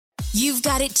You've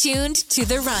got it tuned to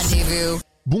The Rendezvous.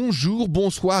 Bonjour,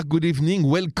 bonsoir, good evening.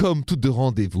 Welcome to The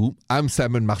Rendezvous. I'm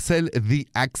Simon Marcel. The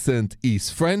accent is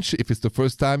French if it's the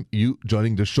first time you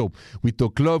joining the show. We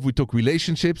talk love, we talk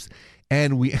relationships,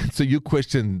 and we answer your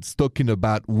questions talking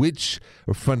about which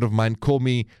a friend of mine called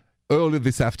me earlier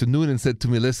this afternoon and said to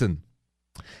me, listen,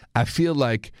 I feel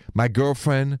like my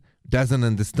girlfriend doesn't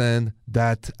understand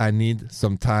that I need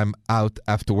some time out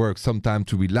after work, some time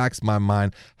to relax my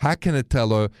mind. How can I tell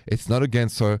her it's not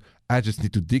against her? I just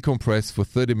need to decompress for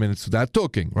 30 minutes without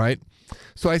talking, right?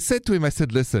 So I said to him,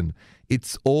 listen,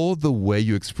 it's all the way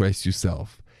you express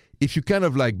yourself. If you kind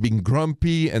of like being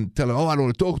grumpy and tell her, oh, I don't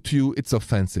want to talk to you, it's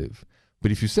offensive.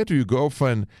 But if you say to your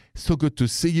girlfriend, so good to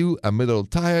see you, I'm a little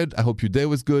tired, I hope your day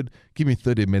was good, give me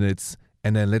 30 minutes,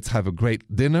 and then let's have a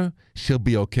great dinner, she'll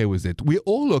be okay with it. We're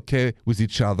all okay with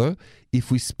each other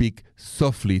if we speak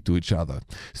softly to each other.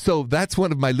 So that's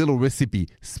one of my little recipe.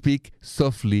 Speak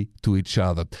softly to each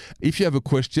other. If you have a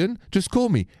question, just call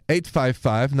me,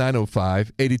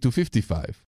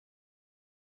 855-905-8255.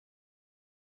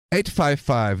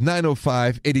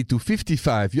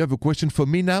 855-905-8255. You have a question for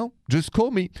me now? Just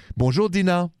call me. Bonjour,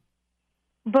 Dina.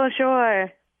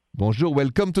 Bonjour. Bonjour.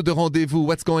 Welcome to The Rendezvous.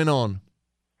 What's going on?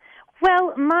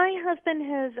 Well, my husband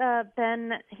has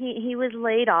he was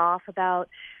laid off about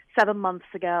 7 months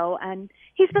ago, and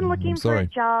he's been looking for a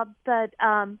job, but,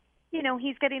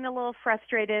 he's getting a little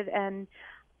frustrated, and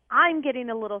I'm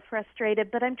getting a little frustrated,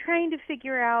 but I'm trying to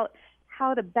figure out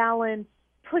how to balance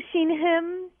pushing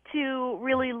him to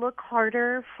really look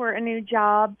harder for a new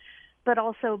job, but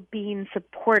also being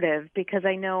supportive, because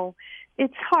I know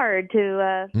it's hard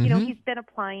to, he's been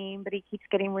applying, but he keeps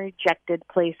getting rejected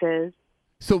places.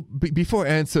 So before I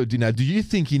answer, Dina, do you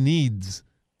think he needs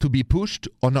to be pushed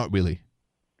or not really?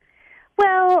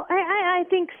 Well, I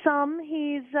think some.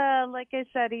 He's like I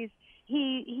said, he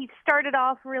started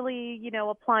off really,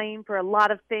 applying for a lot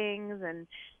of things and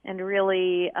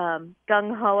really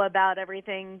gung-ho about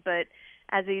everything. But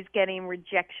as he's getting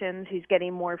rejections, he's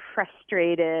getting more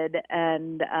frustrated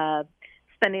and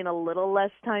spending a little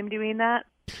less time doing that.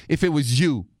 If it was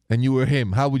you and you were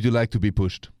him, how would you like to be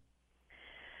pushed?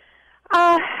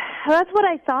 That's what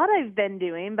I thought I've been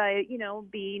doing by,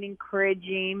 being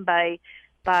encouraging, by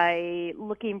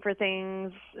looking for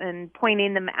things and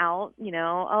pointing them out,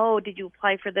 oh, did you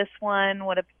apply for this one?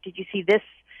 Did you see this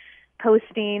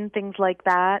posting? Things like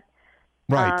that.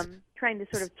 Right. Trying to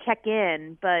sort of check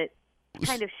in, but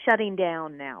kind of shutting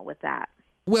down now with that.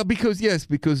 Well, because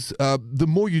the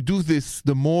more you do this,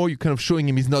 the more you're kind of showing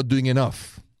him he's not doing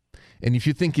enough. And if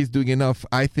you think he's doing enough,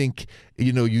 I think,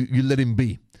 you let him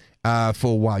be. For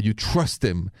a while, you trust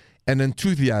him and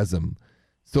enthusiasm.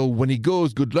 So when he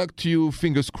goes, good luck to you,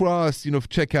 fingers crossed,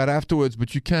 check out afterwards,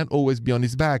 but you can't always be on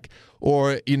his back.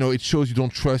 Or, it shows you don't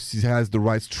trust he has the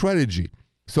right strategy.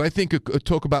 So I think a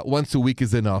talk about once a week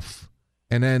is enough.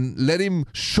 And then let him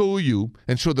show you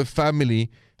and show the family,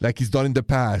 like he's done in the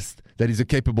past, that he's a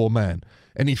capable man.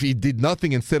 And if he did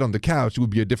nothing and sat on the couch, it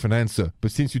would be a different answer.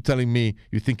 But since you're telling me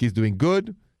you think he's doing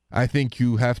good, I think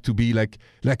you have to be like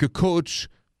a coach,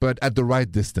 but at the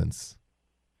right distance.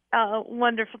 Oh,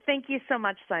 wonderful. Thank you so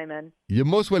much, Simon. You're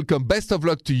most welcome. Best of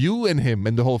luck to you and him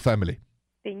and the whole family.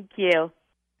 Thank you.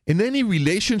 In any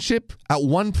relationship, at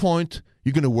one point,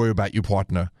 you're going to worry about your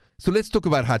partner. So let's talk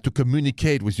about how to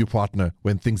communicate with your partner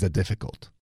when things are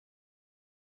difficult.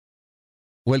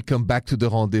 Welcome back to The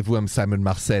Rendezvous. I'm Simon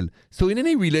Marcel. So in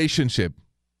any relationship,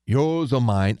 yours or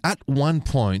mine, at one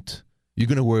point, you're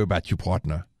going to worry about your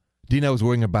partner. Dina was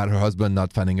worrying about her husband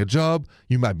not finding a job.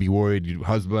 You might be worried your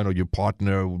husband or your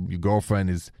partner or your girlfriend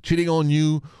is cheating on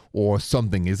you or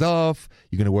something is off.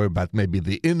 You're going to worry about maybe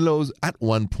the in-laws. At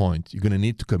one point, you're going to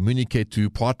need to communicate to your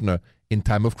partner in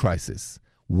time of crisis.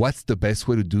 What's the best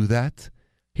way to do that?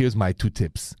 Here's my 2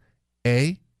 tips.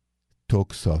 A,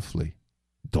 talk softly.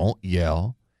 Don't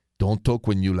yell. Don't talk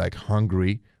when you're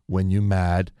hungry, when you're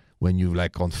mad, when you're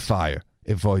on fire.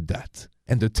 Avoid that.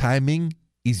 And the timing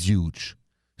is huge.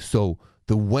 So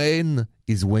the when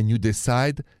is when you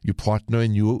decide your partner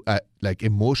and you are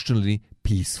emotionally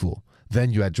peaceful.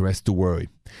 Then you address the worry.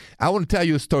 I want to tell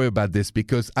you a story about this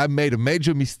because I made a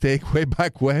major mistake way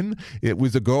back when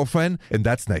with a girlfriend, and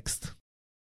that's next.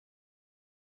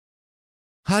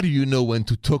 How do you know when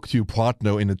to talk to your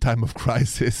partner in a time of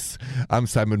crisis? I'm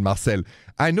Simon Marcel.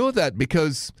 I know that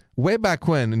because way back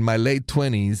when, in my late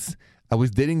 20s, I was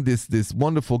dating this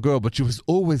wonderful girl, but she was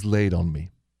always late on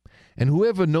me. And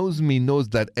whoever knows me knows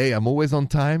that A, I'm always on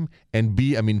time, and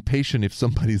B, I'm impatient if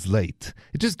somebody's late.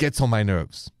 It just gets on my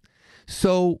nerves.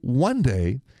 So one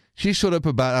day, she showed up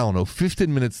about,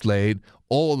 15 minutes late,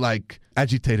 all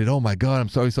agitated. Oh my God, I'm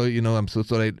sorry, I'm so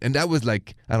sorry. And that was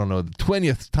like, I don't know, the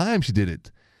 20th time she did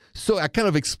it. So I kind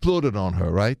of exploded on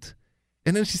her, right?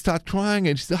 And then she started crying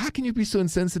and she said, how can you be so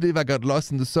insensitive? I got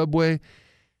lost in the subway.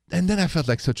 And then I felt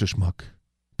like such a schmuck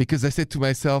because I said to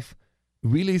myself,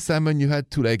 really, Simon, you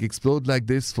had to like explode like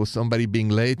this for somebody being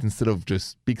late instead of just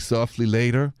speak softly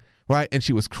later, right? And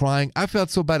she was crying. I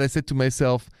felt so bad. I said to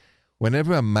myself,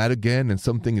 whenever I'm mad again and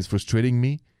something is frustrating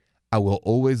me, I will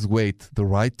always wait the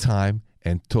right time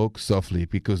and talk softly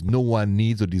because no one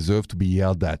needs or deserves to be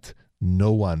yelled at.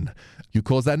 No one. You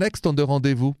call that next on the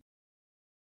rendezvous.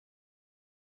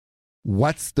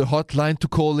 What's the hotline to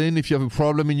call in if you have a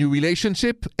problem in your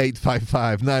relationship?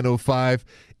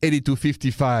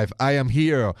 855-905-8255. I am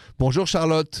here. Bonjour,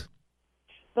 Charlotte.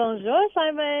 Bonjour,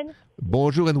 Simon.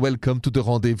 Bonjour and welcome to the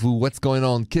rendezvous. What's going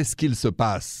on? Qu'est-ce qu'il se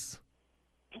passe?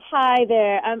 Hi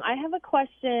there. I have a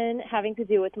question having to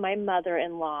do with my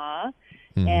mother-in-law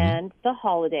and the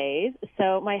holidays.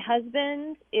 So my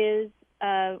husband is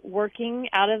working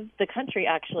out of the country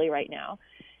actually right now.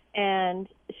 And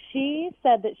she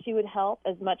said that she would help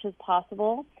as much as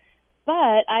possible.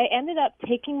 But I ended up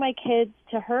taking my kids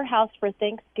to her house for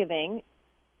Thanksgiving,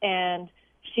 and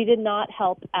she did not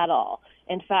help at all.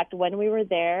 In fact, when we were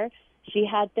there, she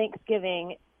had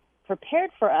Thanksgiving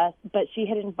prepared for us, but she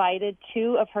had invited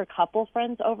two of her couple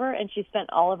friends over, and she spent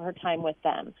all of her time with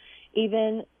them.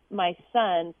 Even my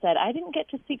son said, I didn't get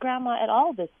to see Grandma at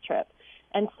all this trip.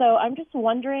 And so I'm just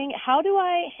wondering, how do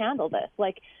I handle this?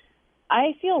 Like,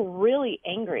 I feel really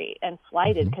angry and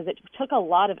slighted because it took a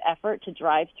lot of effort to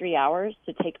drive 3 hours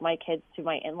to take my kids to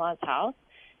my in-laws' house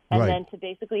and then to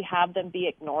basically have them be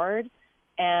ignored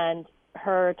and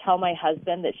her tell my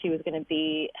husband that she was going to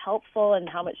be helpful and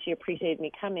how much she appreciated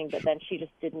me coming, but then she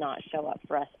just did not show up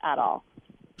for us at all.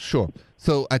 Sure.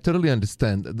 So I totally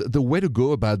understand. The way to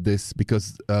go about this,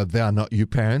 because they are not your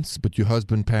parents, but your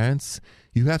husband's parents,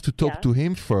 you have to talk to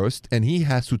him first and he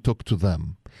has to talk to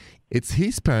them. It's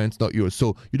his parents, not yours.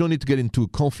 So you don't need to get into a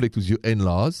conflict with your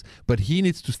in-laws, but he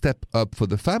needs to step up for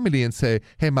the family and say,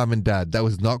 hey, mom and dad, that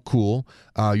was not cool.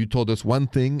 You told us one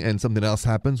thing and something else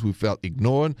happens. We felt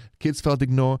ignored. Kids felt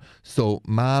ignored. So,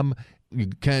 mom, you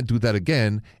can't do that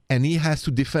again. And he has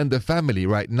to defend the family.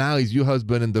 Right now, he's your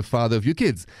husband and the father of your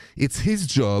kids. It's his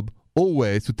job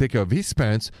always to take care of his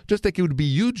parents, just like it would be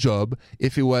your job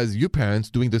if it was your parents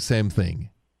doing the same thing.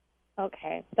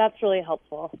 Okay, that's really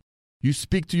helpful. You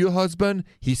speak to your husband,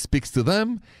 he speaks to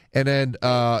them, and then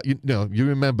you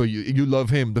remember you love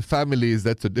him. The family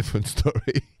that's a different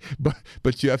story,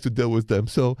 but you have to deal with them.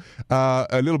 So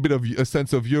a little bit of a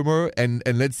sense of humor, and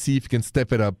let's see if you can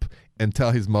step it up and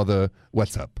tell his mother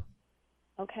what's up.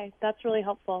 Okay, that's really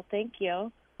helpful. Thank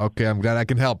you. Okay, I'm glad I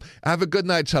can help. Have a good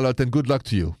night, Charlotte, and good luck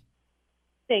to you.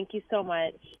 Thank you so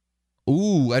much.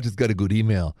 Ooh, I just got a good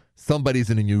email.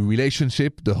 Somebody's in a new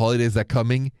relationship. The holidays are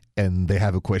coming, and they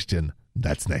have a question.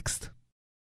 That's next.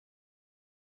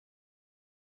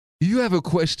 You have a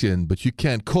question, but you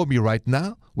can't call me right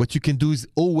now. What you can do is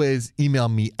always email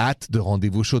me at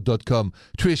therendezvousshow.com.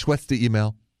 Trish, what's the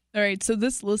email? All right, so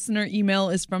this listener email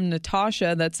is from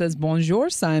Natasha that says, Bonjour,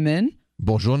 Simon.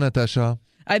 Bonjour, Natasha.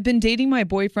 I've been dating my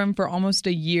boyfriend for almost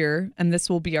a year, and this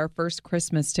will be our first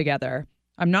Christmas together.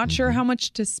 I'm not sure how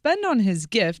much to spend on his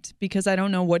gift because I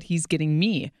don't know what he's getting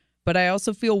me, but I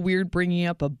also feel weird bringing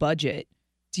up a budget.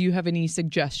 Do you have any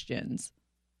suggestions?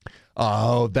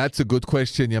 Oh, that's a good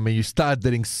question. I mean, you start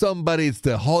dating somebody, it's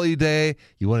the holiday,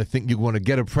 you want to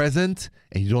get a present,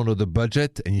 and you don't know the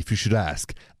budget, and if you should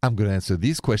ask. I'm going to answer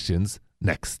these questions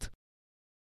next.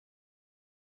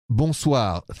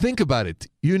 Bonsoir. Think about it.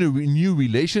 You're in a new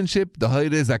relationship, the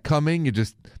holidays are coming, you're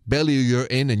just barely a year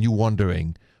in, and you're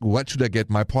wondering, what should I get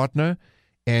my partner?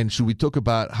 And should we talk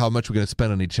about how much we're going to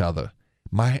spend on each other?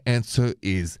 My answer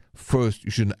is, first,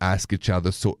 you shouldn't ask each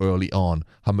other so early on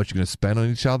how much you're going to spend on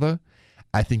each other.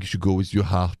 I think you should go with your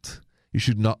heart. You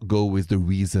should not go with the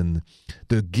reason.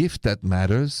 The gift that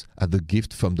matters are the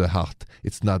gift from the heart.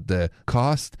 It's not the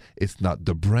cost. It's not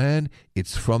the brand.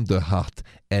 It's from the heart.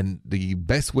 And the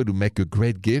best way to make a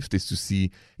great gift is to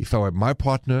see, if I were my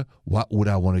partner, what would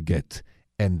I want to get?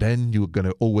 And then you're going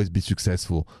to always be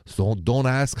successful. So don't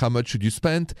ask how much should you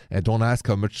spend, and don't ask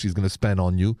how much she's going to spend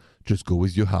on you. Just go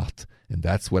with your heart. And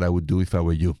that's what I would do if I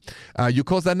were you. You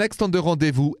call that next on the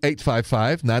rendezvous,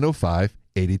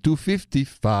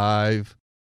 855-905-8255.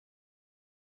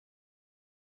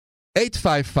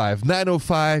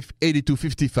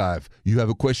 855-905-8255. You have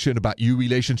a question about your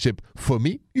relationship for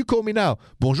me? You call me now.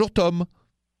 Bonjour, Tom.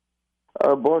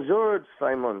 Bonjour,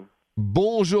 Simon.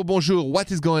 Bonjour, bonjour.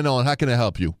 What is going on? How can I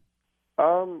help you?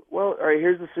 Well, all right,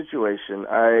 here's the situation.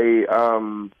 I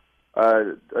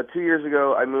 2 years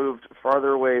ago, I moved farther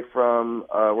away from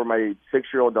where my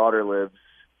 6-year-old daughter lives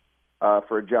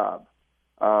for a job.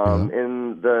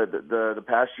 In the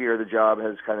past year, the job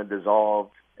has kind of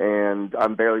dissolved, and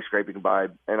I'm barely scraping by.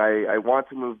 And I want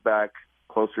to move back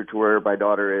closer to where my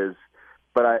daughter is.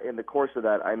 But in the course of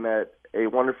that, I met a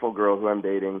wonderful girl who I'm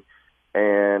dating,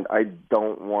 and I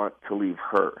don't want to leave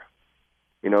her.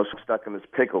 So I'm stuck in this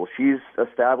pickle. She's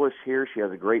established here. She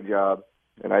has a great job,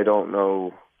 and I don't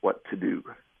know what to do.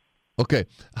 Okay.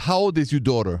 How old is your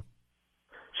daughter?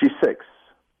 She's 6.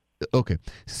 Okay.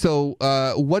 So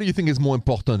what do you think is more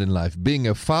important in life, being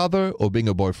a father or being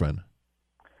a boyfriend?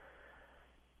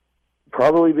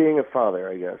 Probably being a father,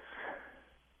 I guess.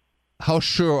 How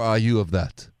sure are you of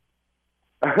that?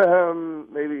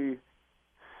 Maybe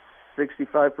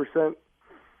 65%.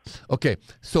 Okay.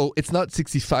 So it's not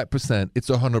 65%,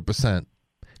 it's 100%.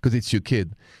 Because it's your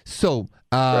kid. So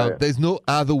Right. there's no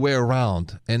other way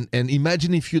around. And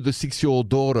imagine if you're the 6-year-old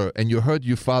daughter and you heard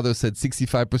your father said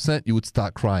 65%, you would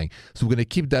start crying. So we're going to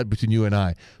keep that between you and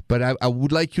I. But I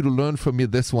would like you to learn from me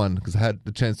this one, because I had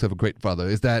the chance to have a great father,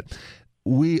 is that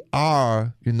we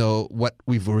are, what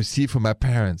we've received from our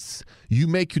parents. You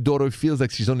make your daughter feel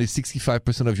like she's only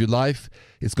 65% of your life,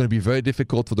 it's going to be very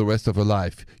difficult for the rest of her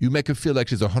life. You make her feel like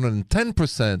she's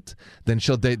 110%, then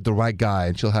she'll date the right guy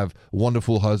and she'll have a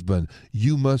wonderful husband.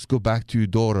 You must go back to your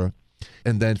daughter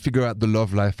and then figure out the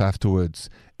love life afterwards.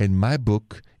 In my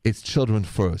book, it's children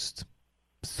first.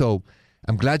 So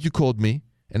I'm glad you called me,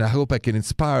 and I hope I can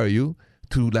inspire you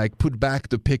to put back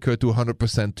the picker to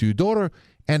 100% to your daughter.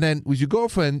 And then with your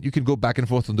girlfriend, you can go back and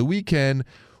forth on the weekend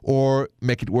or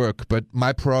make it work. But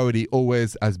my priority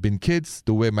always has been kids,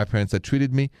 the way my parents had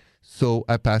treated me. So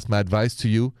I pass my advice to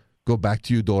you. Go back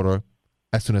to your daughter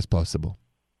as soon as possible.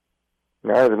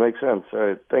 All right, that makes sense. All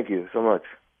right, thank you so much.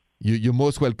 You're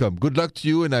most welcome. Good luck to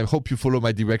you, and I hope you follow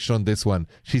my direction on this one.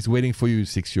 She's waiting for you,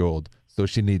 6-year-old. So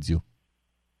she needs you.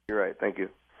 You're right. Thank you.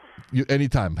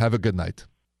 Anytime. Have a good night.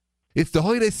 It's the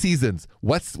holiday seasons.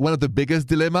 What's one of the biggest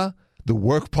dilemma? The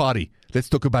work party. Let's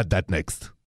talk about that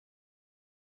next.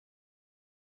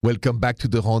 Welcome back to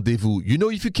The Rendezvous.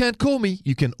 If you can't call me,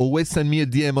 you can always send me a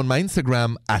DM on my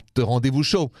Instagram at The Rendezvous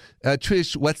Show.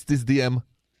 Trish, what's this DM?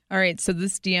 All right, so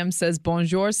this DM says,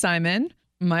 Bonjour, Simon.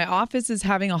 My office is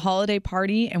having a holiday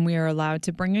party, and we are allowed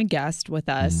to bring a guest with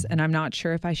us, and I'm not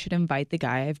sure if I should invite the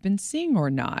guy I've been seeing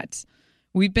or not.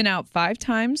 We've been out 5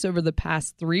 times over the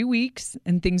past 3 weeks,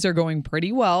 and things are going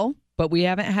pretty well, but we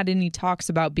haven't had any talks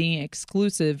about being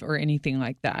exclusive or anything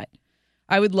like that.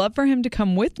 I would love for him to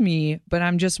come with me, but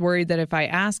I'm just worried that if I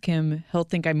ask him, he'll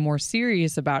think I'm more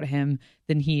serious about him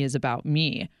than he is about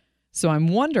me. So I'm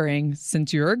wondering,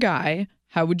 since you're a guy,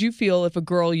 how would you feel if a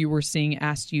girl you were seeing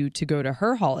asked you to go to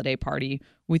her holiday party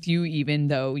with you even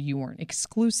though you weren't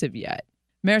exclusive yet?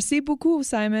 Merci beaucoup,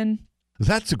 Simon.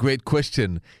 That's a great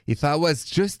question. If I was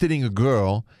just dating a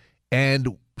girl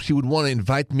and she would want to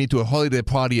invite me to a holiday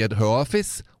party at her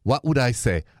office, what would I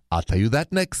say? I'll tell you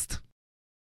that next.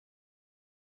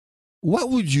 What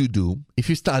would you do if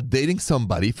you start dating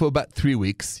somebody for about 3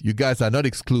 weeks, you guys are not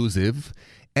exclusive,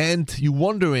 and you're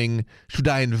wondering, should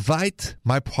I invite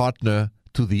my partner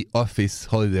to the office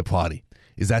holiday party?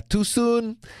 Is that too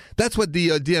soon? That's what the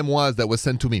DM was that was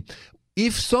sent to me.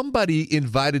 If somebody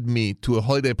invited me to a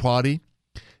holiday party,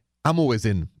 I'm always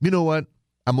in. You know what?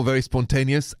 I'm very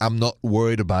spontaneous. I'm not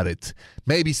worried about it.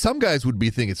 Maybe some guys would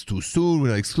be thinking it's too soon, we're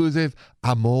not exclusive.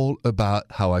 I'm all about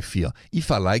how I feel.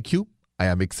 If I like you, I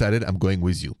am excited, I'm going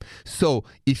with you. So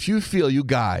if you feel your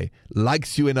guy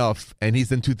likes you enough and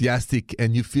he's enthusiastic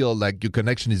and you feel like your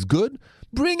connection is good,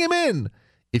 bring him in.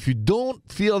 If you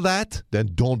don't feel that,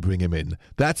 then don't bring him in.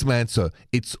 That's my answer.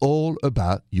 It's all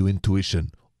about your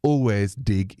intuition. Always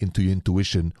dig into your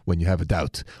intuition when you have a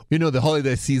doubt. The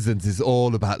holiday seasons is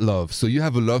all about love. So you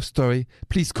have a love story,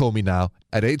 please call me now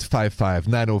at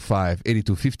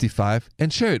 855-905-8255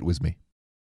 and share it with me.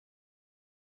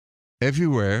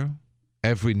 Everywhere,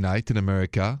 every night in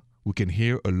America, we can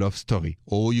hear a love story.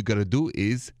 All you got to do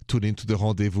is tune into The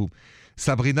Rendezvous.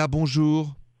 Sabrina,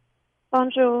 bonjour.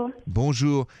 Bonjour.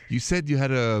 Bonjour. You said you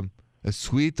had a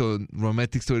sweet or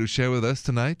romantic story to share with us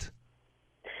tonight?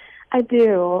 I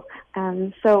do.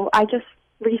 So I just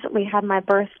recently had my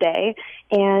birthday,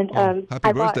 and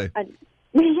happy birthday!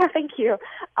 Yeah, thank you.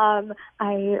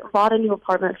 I bought a new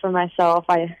apartment for myself.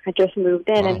 I just moved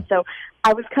in, and so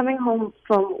I was coming home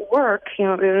from work. It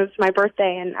was my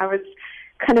birthday, and I was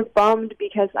kind of bummed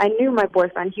because I knew my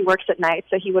boyfriend. He works at night,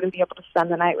 so he wouldn't be able to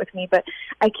spend the night with me. But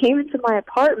I came into my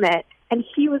apartment, and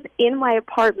he was in my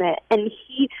apartment, and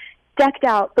he decked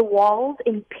out the walls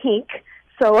in pink.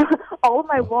 So all of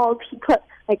my walls, he put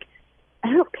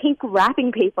pink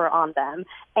wrapping paper on them.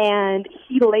 And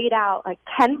he laid out like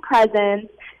 10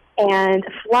 presents and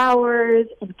flowers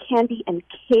and candy and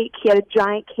cake. He had a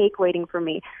giant cake waiting for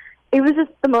me. It was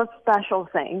just the most special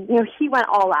thing. You know, he went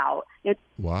all out. You know,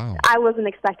 wow. I wasn't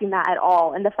expecting that at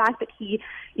all. And the fact that he,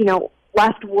 you know,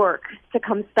 left work to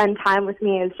come spend time with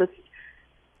me is just,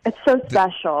 it's so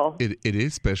special. It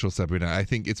is special, Sabrina. I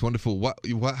think it's wonderful.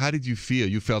 How did you feel?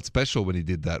 You felt special when he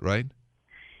did that, right?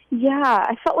 Yeah,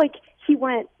 I felt like he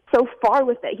went so far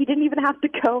with it. He didn't even have to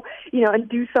go, you know, and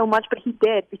do so much, but he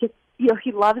did because, you know,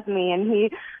 he loves me and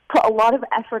he put a lot of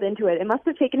effort into it. It must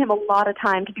have taken him a lot of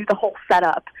time to do the whole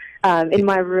setup in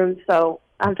my room. So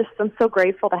I'm so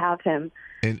grateful to have him.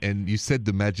 And you said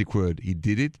the magic word. He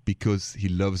did it because he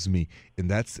loves me.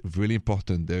 And that's really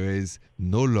important. There is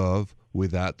no love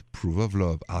without proof of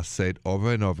love. I'll say it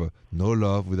over and over. No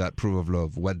love without proof of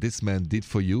love. What this man did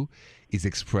for you is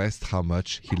expressed how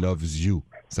much he loves you,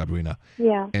 Sabrina.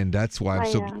 Yeah. And that's why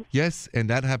yes, and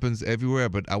that happens everywhere,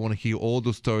 but I want to hear all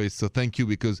those stories. So thank you,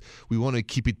 because we want to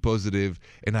keep it positive.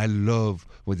 And I love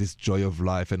with this joy of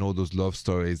life and all those love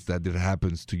stories that it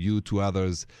happens to you, to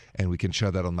others, and we can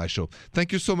share that on my show.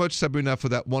 Thank you so much, Sabrina, for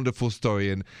that wonderful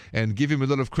story, and give him a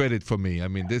lot of credit for me. I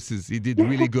mean, he did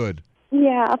really good.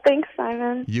 Yeah, thanks,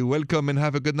 Simon. You're welcome, and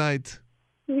have a good night.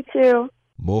 You too.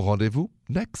 More rendezvous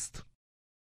next.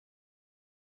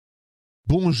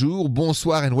 Bonjour,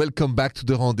 bonsoir, and welcome back to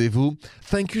The Rendezvous.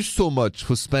 Thank you so much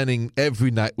for spending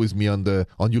every night with me on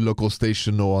your local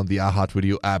station or on the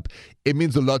iHeartRadio app. It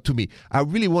means a lot to me. I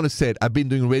really want to say it. I've been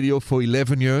doing radio for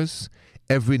 11 years.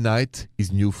 Every night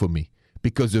is new for me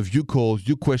because of you calls,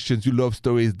 you questions, you love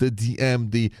stories, the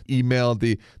DM, the email,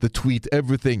 the tweet,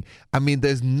 everything. I mean,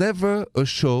 there's never a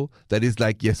show that is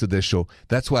like yesterday's show.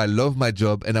 That's why I love my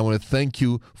job, and I want to thank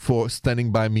you for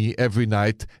standing by me every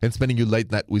night and spending your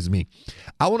late night with me.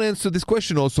 I want to answer this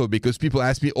question also because people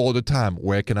ask me all the time,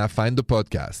 where can I find the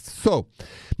podcast? So,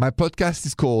 my podcast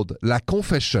is called La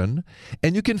Confession,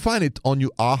 and you can find it on your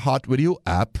iHeartRadio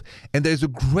app. And there's a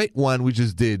great one we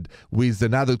just did with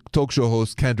another talk show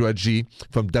host, Kendra G,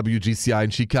 from WGCI in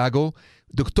Chicago.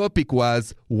 The topic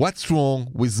was, what's wrong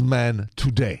with men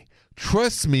today?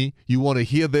 Trust me, you want to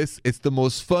hear this. It's the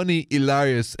most funny,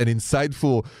 hilarious, and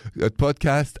insightful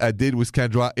podcast I did with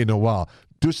Kendra in a while.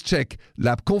 Just check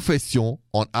La Confession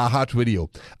on iHeartRadio.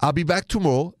 I'll be back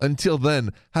tomorrow. Until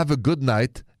then, have a good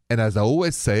night. And as I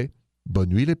always say, bonne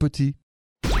nuit les petits.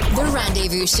 The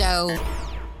Rendezvous Show.